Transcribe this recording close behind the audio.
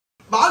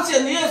保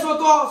险你也说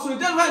多，水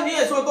电费你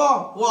也说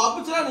多，我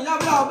不知道你要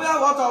不要，不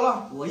要我走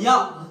了。我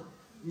要，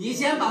你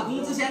先把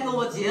工资先给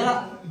我结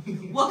了。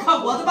我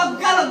靠，我他妈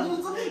干了工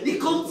资，你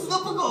工资都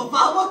不给我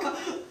发，我靠！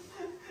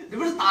你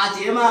不是打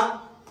劫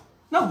吗？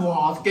那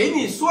我给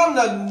你算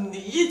了，你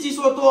一直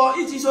说多，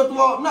一直说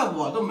多，那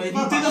我都没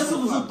办法。你这个是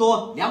不是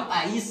多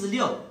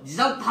？216，你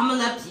让他们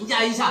来评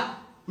价一下。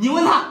你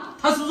问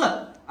他是不是？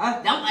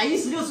哎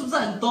，216是不是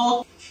很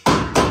多？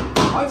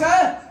王晨，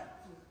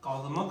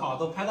搞怎么搞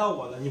都拍到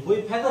我了，你不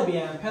会拍这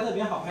边，拍这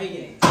边好拍一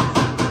点。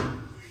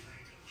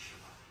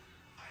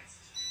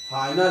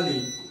拍那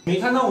里，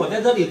没看到我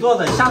在这里坐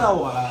着，吓到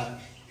我了。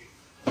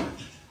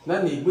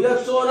那你不要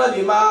坐那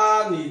里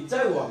吗？你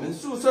在我们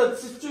宿舍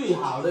是最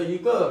好的一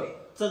个。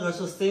这个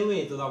是 C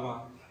位，知道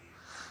吗？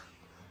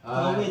这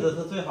个位置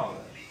是最好的。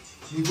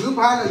你不用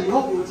拍了，以后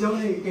我教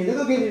你，给这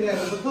个给你的，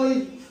我特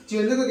意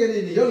捐这个给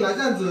你，你就来这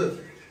样子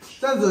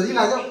一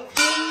来就，兄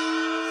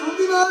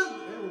弟们，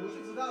哎，我们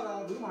就知道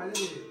了，不用拍这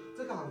里，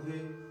这个好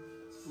听。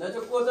那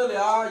就过这里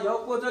啊，以后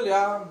过这里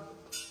啊。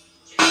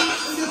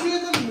你就贴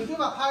这里，你就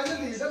把拍这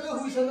里，那个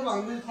灰尘都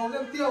往你头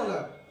上掉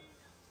了。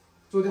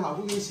昨天好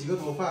不容易洗个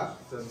头发，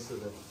真是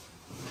的。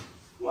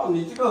哇，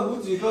你这个胡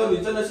子哥，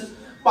你真的是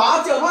把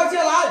脚放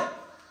下来。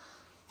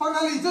放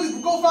哪里？这里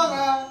不够放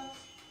啊！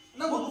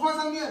那我不放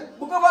上面，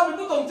不够放，你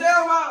不懂这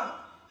样吗？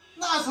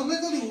那层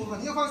面这里我肯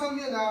定要放上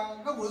面啊，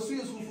那我睡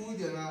得舒服一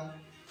点啊。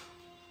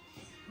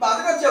把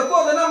这个脚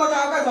过得那么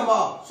高干什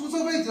么？宿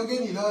舍费交给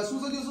你了，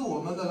宿舍就是我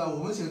们的了，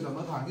我们想怎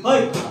么谈就怎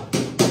哎么谈。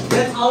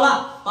别吵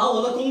了，把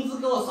我的工资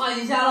给我算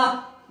一下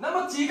了。那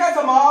么急干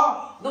什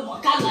么？那我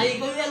干了1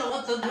个月了，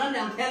我只等了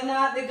2天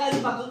呢，你赶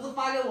紧把工资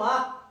发给我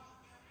啊！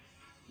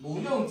不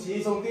用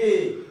急，兄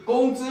弟，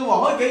工资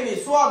我会给你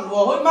算，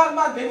我会慢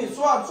慢给你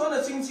算，算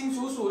得清清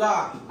楚楚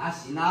的。那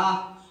行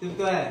啊，对不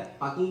对？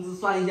把工资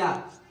算一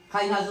下，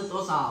看一看是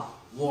多少。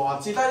我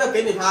知道要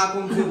给你发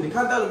工资，你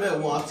看到了没有？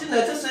我进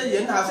来这些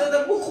人好像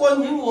都不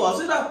欢迎我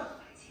似的。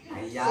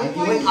哎呀，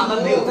因为他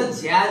们没有挣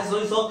钱，所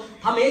以说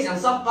他们也想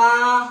上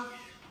班。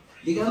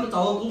你给他们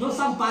找个工作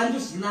上班就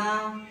行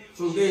了。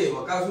兄弟，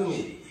我告诉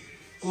你，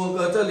郭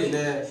哥这里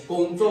呢，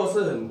工作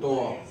是很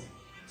多，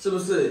是不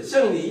是？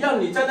像你让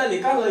你在那里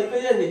干了1个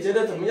月，你觉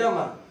得怎么样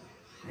嘛？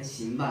还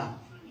行吧。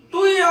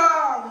对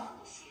呀、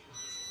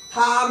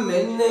他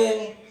们呢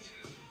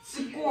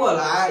是过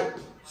来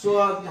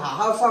说好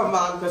好上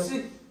班，可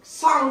是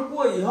上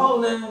过以后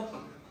呢，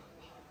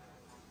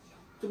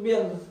就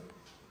变了，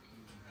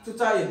就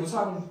再也不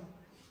上了。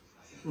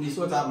你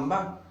说怎么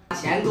办？把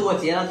钱给我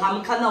结了，他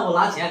们看到我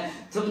拿钱，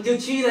怎么就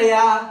去了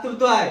呀？对不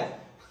对？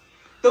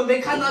都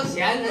没看到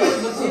钱，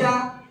人怎么去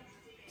啊？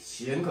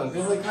钱肯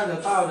定会看得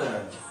到的。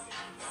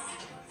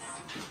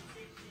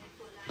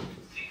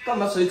干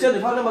嘛？谁叫你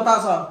放那么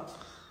大声？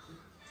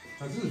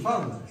他自己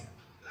放的，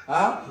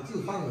啊？他自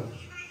己放的。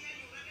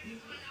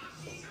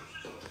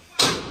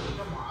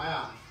干嘛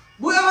呀？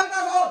不要放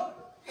大声，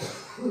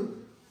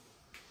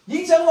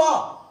影响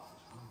我。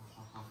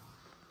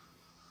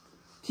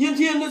天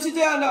天都是这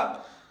样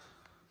的。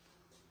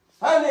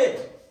还有你，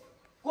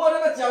过那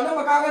个脚那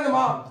么高干什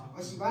么？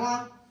我洗完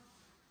了。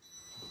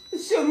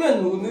笑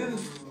面虎，你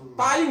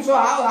答应说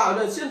好好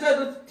的，现在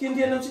都天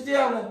天都是这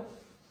样的。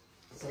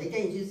谁叫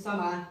你去上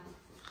班？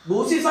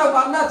不去上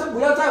班，那就不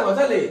要在我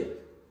这里。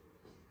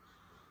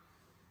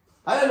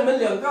还有你们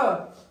2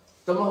个，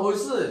怎么回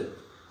事？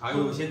还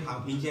有先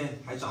躺平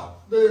先，还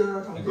早。对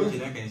啊，躺过几平。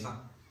天给你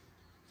上。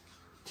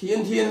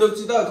天天都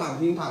知道躺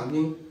平躺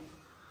平。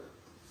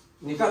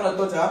你干了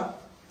多久？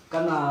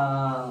干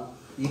了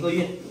1个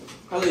月。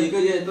干了1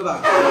个月，对吧？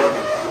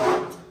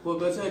郭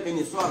哥现在给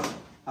你算，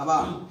好不好？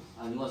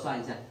啊，你给我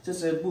算一下。这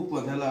些不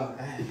管他了，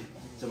哎，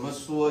怎么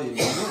说也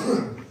没用。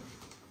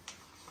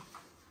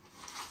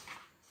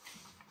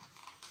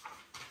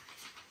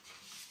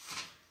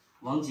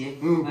王杰。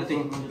嗯，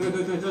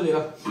对，这里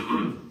了。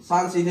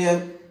30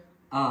天。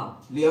啊。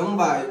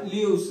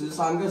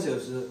263个小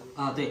时。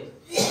啊，对。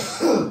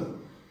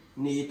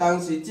你当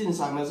时进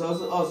厂的时候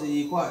是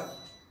21块。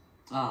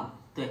啊，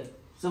对。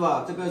是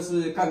吧？这个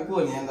是干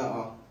过年的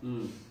啊。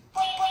嗯。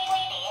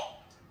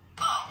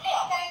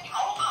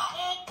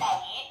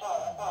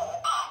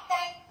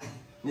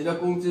你的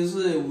工资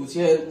是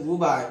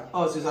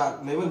5523，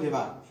没问题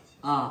吧？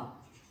啊。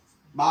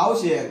保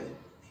险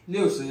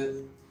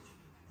60。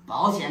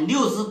保险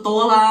60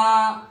多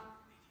啦。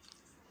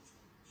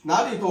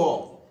哪里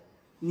多？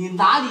你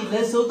哪里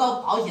能收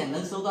到保险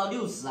能收到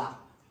60啊？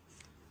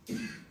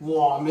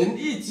我们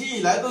一直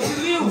以来都是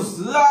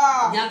60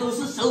啊。人家都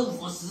是收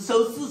50、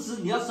收40，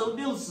你要收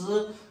60，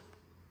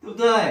对不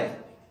对？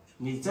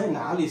你在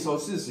哪里收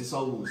40、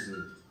收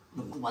50？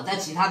我在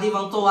其他地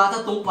方做啊，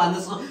在东莞的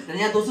时候，人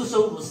家都是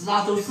收50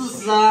啊，收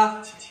40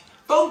啊。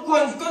东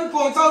莞跟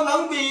广州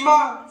能比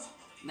吗？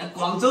那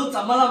广州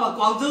怎么了嘛？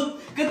广州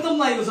跟东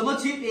莞有什么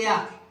区别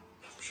啊？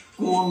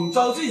广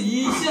州是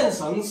1线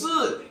城市。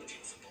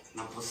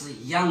那不是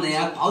一样的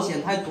呀，保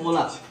险太多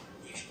了。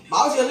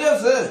保险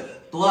60。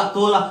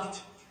多了。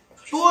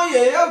多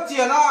也要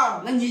减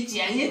啊。那你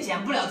减也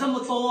减不了这么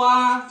多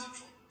啊。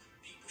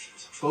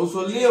都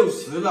说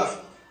60了。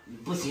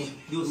不行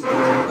，60。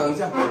等一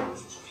下，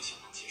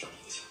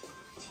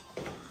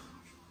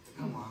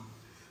干嘛？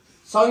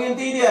声音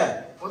低一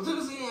点。我这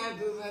个声音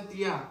还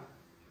低啊？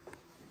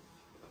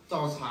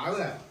找茬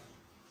的。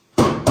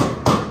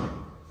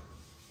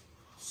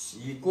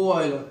奇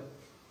怪了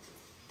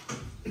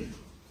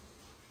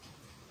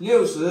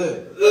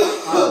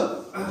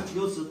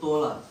，60，60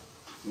多了。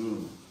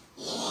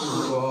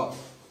60多，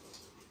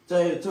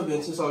在这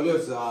边是收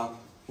60啊，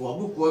我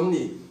不管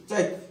你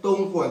在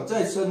东莞、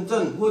在深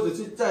圳或者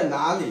是在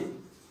哪里，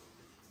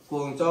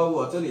广州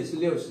我这里是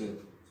60，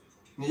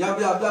你要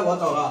不要我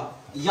走了？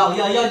要，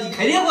你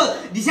肯定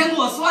你先给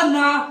我算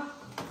呐。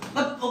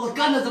那我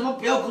干了怎么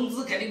不要工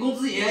资？肯定工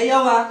资也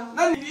要啊。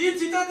那你一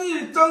直在这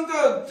里争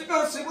着这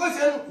个10块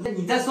钱，那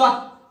你再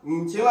算。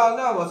行了，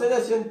那我现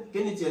在先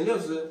给你减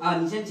60啊，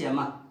你先减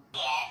嘛。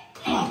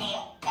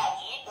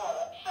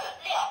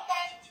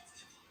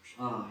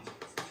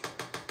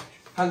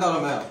看到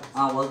了没有？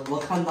啊，我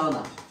看到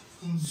了。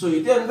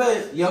水电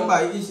费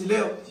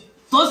216，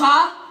多少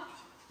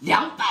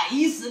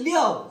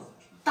？216。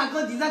大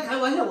哥，你在开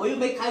玩笑，我又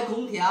没开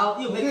空调，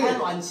又没开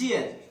暖气。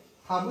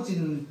他不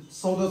仅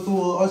收得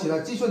多，而且他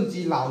计算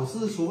机老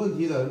是出问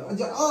题的，而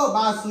且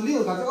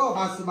2816，他是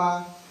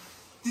2818。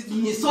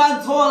你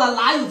算错了，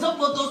哪有这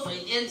么多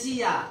水电气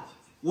呀？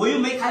我又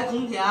没开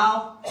空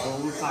调。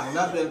工厂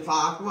那边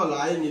发过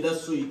来，你的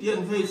水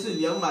电费是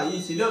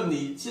216，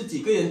你是几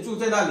个人住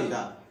在那里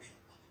的？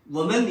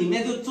我们里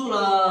面就住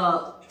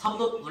了差不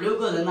多5、6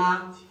个人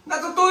呐。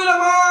那就对了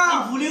嘛。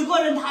那5、6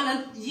个人，他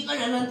一个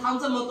人能摊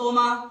这么多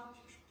吗？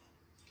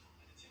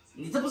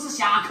你这不是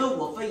瞎扣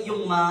我费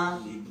用吗？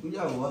你不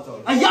要我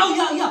走。啊，要，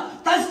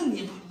但是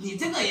你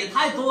这个也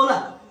太多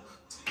了。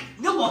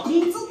那我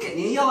工资肯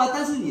定要啊，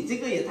但是你这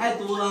个也太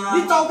多了。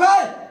你走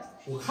开！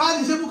我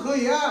看你先不可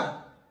以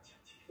啊！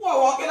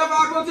我给他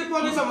发工资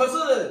关你什么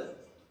事？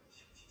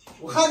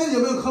我看见有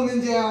没有坑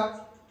人家啊？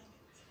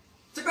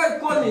这个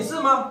关你事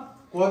吗？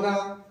关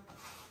啊！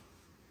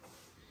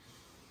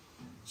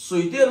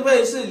水电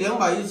费是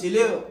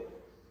216，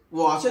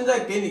我现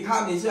在给你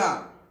看一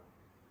下，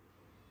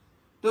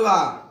对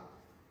吧？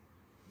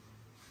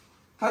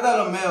看到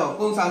了没有？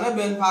工厂那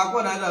边发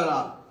过来的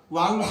了。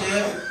王杰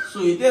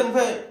水电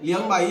费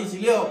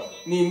216，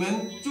你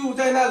们住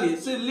在那里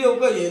是6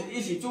个人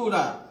一起住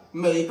的，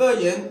每个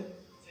人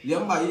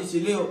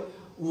216。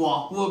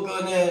我郭哥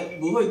呢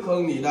不会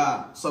坑你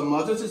的，什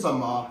么就是什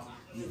么。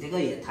你这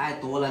个也太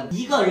多了，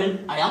一个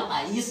人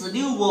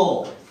216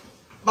哦。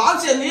保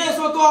险你也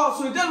说多，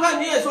水电费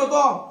你也说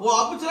多，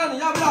我不知道你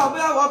要不要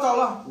我走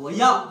了。我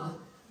要，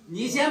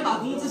你先把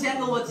工资先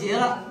给我结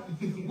了。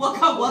我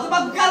靠，我他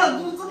妈干了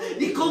工资，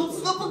你工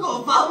资都不给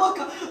我发，我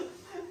靠！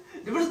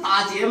你不是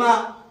打劫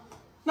吗？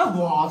那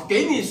我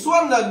给你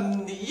算了，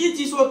你一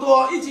直说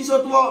多，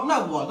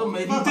那我都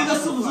没办法。你这个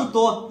是不是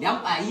多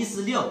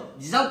？216，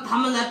你让他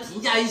们来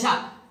评价一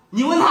下。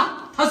你问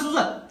他是不是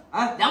啊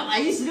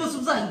？216是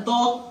不是很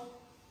多？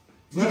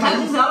你看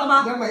空调了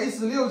吗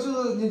？216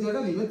就是人家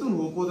在里面炖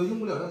火锅都用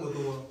不了那么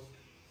多。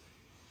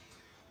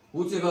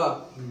胡子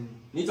哥，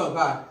你走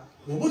开。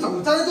我不走，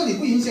我站在这里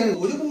不影响你，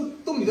我就不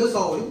动你的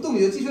手，我就不动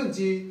你的计算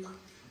机。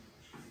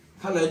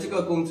看来这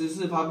个工资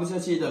是发不下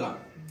去的了。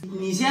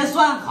你先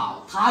算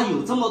好，他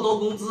有这么多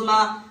工资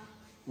吗？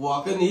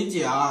我跟你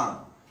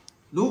讲，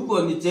如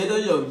果你觉得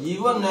有疑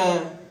问呢，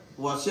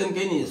我先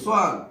给你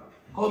算，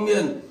后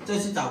面再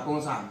去找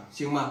工厂，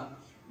行吗？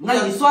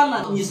那你算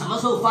了，你什么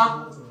时候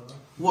发？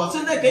我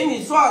现在给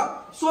你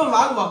算，算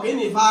完我给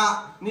你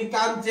发。你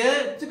感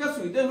觉这个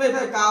水电费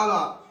太高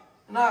了，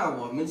那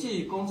我们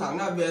去工厂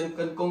那边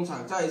跟工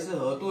厂再一次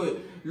核对，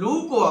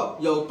如果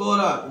有多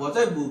了，我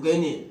再补给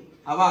你，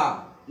好不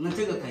好？那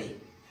这个可以。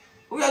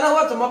不然的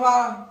话怎么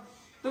发？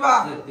对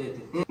吧？对。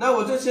那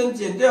我就先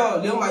减掉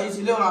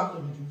216了。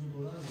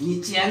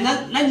你减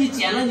了，那你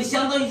减了，你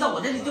相当于在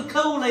我这里就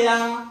扣了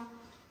呀。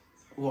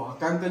我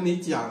刚跟你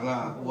讲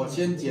了，我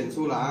先减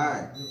出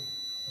来，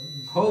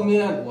后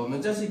面我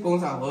们再去工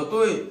厂核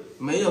对，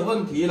没有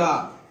问题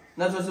了，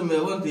那就是没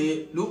有问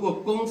题。如果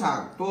工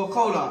厂多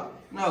扣了，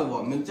那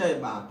我们再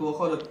把多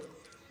扣的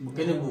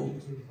给你补，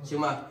行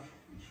吗？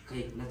可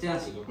以，那这样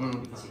行。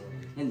行。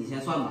那你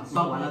先算吧，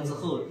算完了之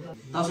后，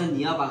到时候你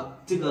要把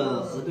这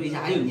个核对一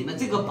下，还有你们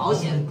这个保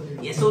险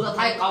也收的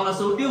太高了，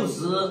收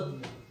60。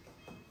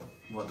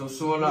我都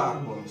说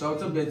了，广州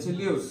这边是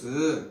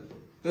60，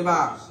对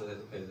吧？是的，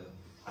可以的。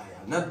哎呀，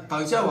那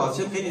等一下我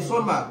先给你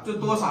算吧，就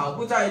多少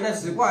不在意那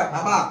10块，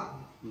好不好？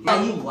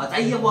在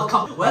意，我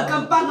靠，我要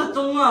干半个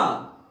钟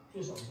啊！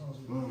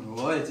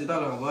我也知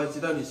道了，我也知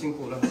道你辛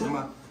苦了，行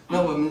吗？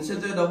那我们现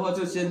在的话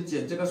就先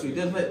减这个水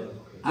电费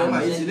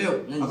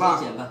，216，好不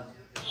好？减吧。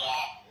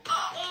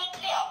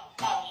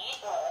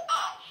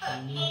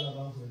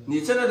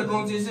你现在的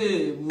工资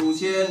是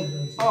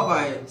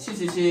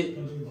5277，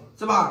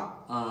是吧？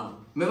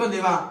没问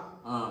题吧？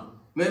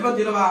没问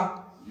题了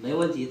吧？没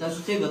问题，但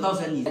是这个到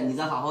时候你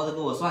再好好的给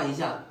我算一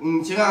下。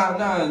行啊，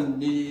那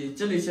你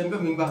这里签个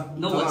名吧。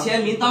那我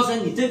签名，到时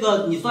候你这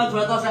个你算出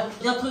来，到时候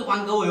要退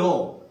还给我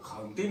哟。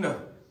肯定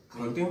的，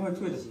肯定会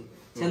退的。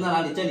签到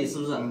哪里？这里是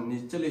不是？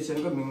你这里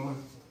签个名吧。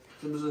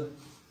是不是？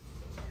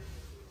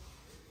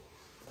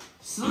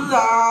是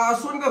啊，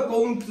算个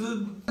工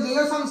资。人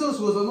要上厕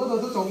所什么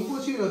的都走不过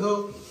去了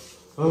都，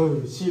哎，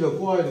气得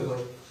怪了都。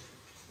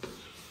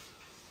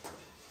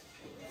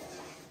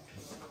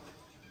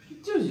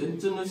这人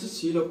真的是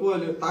奇了怪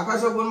了，打开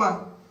销魂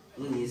嘛。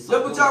你要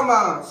不这样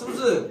吧，是不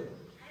是？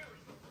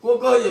郭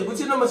哥也不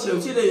是那么小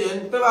气的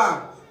人，对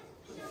吧？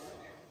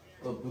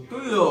不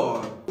对哦，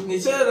你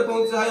现在的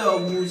工资还有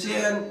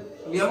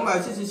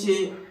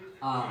5277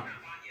啊，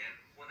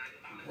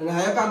你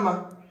还要干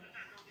吗？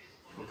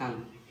不干了。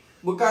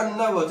不干，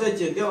那我再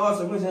减掉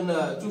20块钱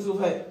的住宿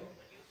费。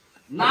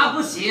那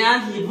不行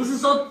啊！你不是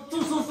说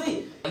住宿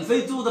费免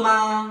费住的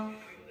吗？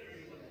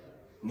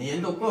年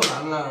都过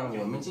完了，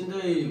我们现在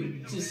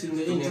是新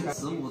的一年开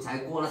始。 15才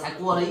过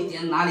了一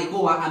天，哪里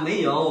过完还没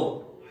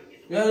有？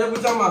要不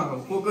这样吧，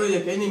郭哥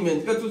也给你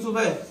免个住宿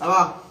费，好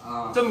吧？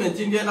啊，就免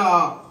今天的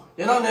啊。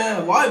然后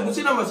呢，我也不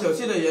是那么小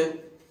气的人，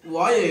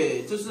我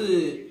也就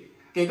是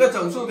给个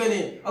整数给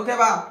你 ，OK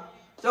吧？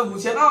这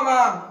5200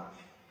嘛，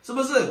是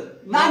不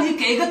是？那你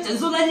给个整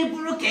数，那你不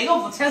如给个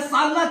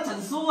5300那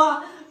整数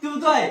啊，对不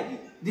对？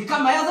你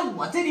干嘛要在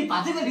我这里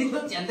把这个零头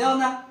减掉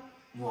呢？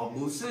我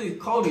不是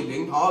扣你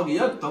零头，你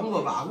要等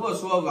我把话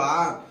说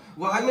完，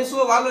我还没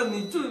说完了，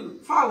你就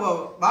怕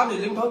我把你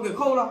零头给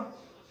扣了。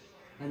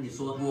那你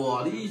说，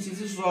我的意思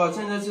是说，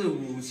现在是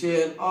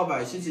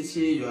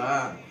5277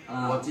元，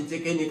我直接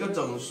给你个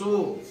整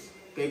数，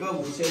给个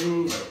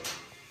5300，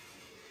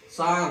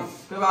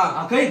对吧？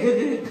啊，可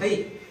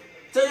以。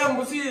这样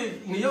不是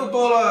你又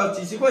多了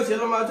几十块钱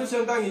了吗？就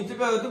相当于这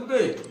个，对不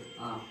对？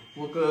啊，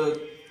郭哥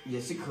也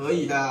是可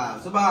以的，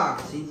是吧？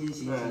行，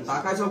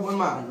打开销魂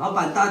嘛。老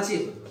板大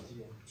气，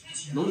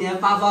龙年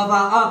发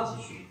啊！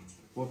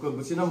郭哥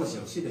不是那么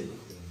小气的人，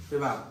对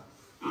吧？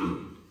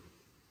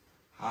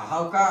好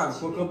好干，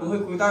郭哥不会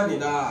亏待你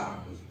的。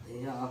等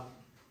一下啊，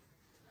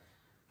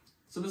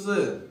是不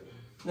是？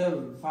那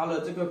发了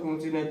这个工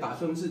资呢，打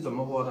算是怎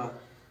么花的？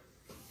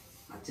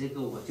啊，这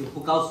个我就不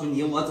告诉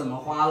你我怎么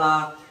花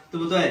了，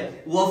对不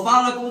对？我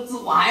发了工资，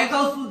我还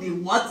告诉你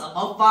我怎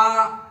么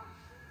发。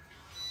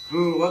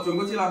我转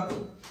过去了，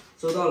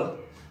收到了。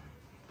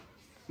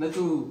那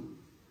就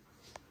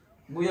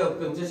不要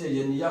跟这些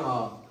人一样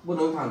啊，不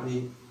能躺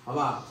平，好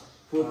吧？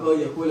郭哥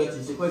也汇了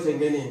几十块钱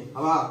给你，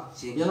好吧？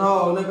行。然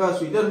后那个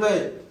水电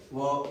费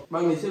我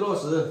帮你去落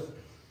实，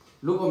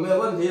如果没有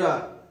问题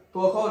了，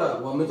多扣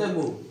了我们再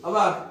补，好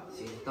吧？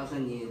行，到时候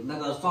你那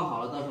个算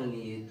好了，到时候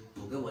你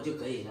补给我就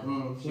可以了。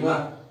行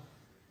啊。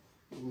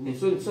你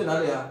睡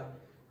哪里啊？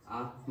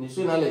啊？你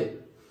睡哪里？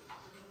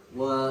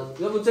我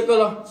要不这个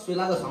了，睡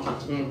那个床吧。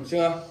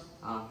行啊。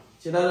啊，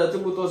其他的就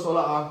不多说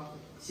了啊。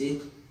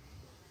行。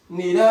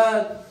你呢？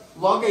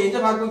我给你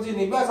这盘工资，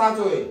你不要插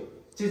嘴。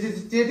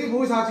姐弟不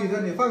会插嘴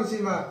的，你放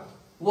心吧。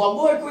我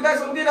不会亏待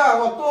兄弟的，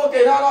我多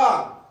给他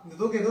了。你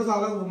都给多少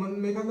了？我们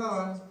没看到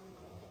啊。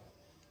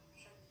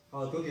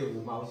哦，都给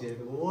5毛钱，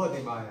我的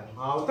妈呀，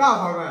好大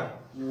方啊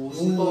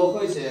！50多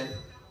块钱。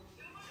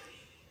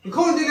你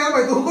扣人家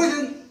200多块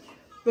钱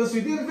的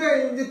水电费，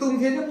人家冬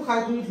天就不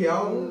开空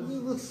调，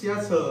这瞎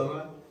扯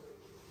吗？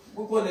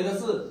不关你的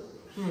事。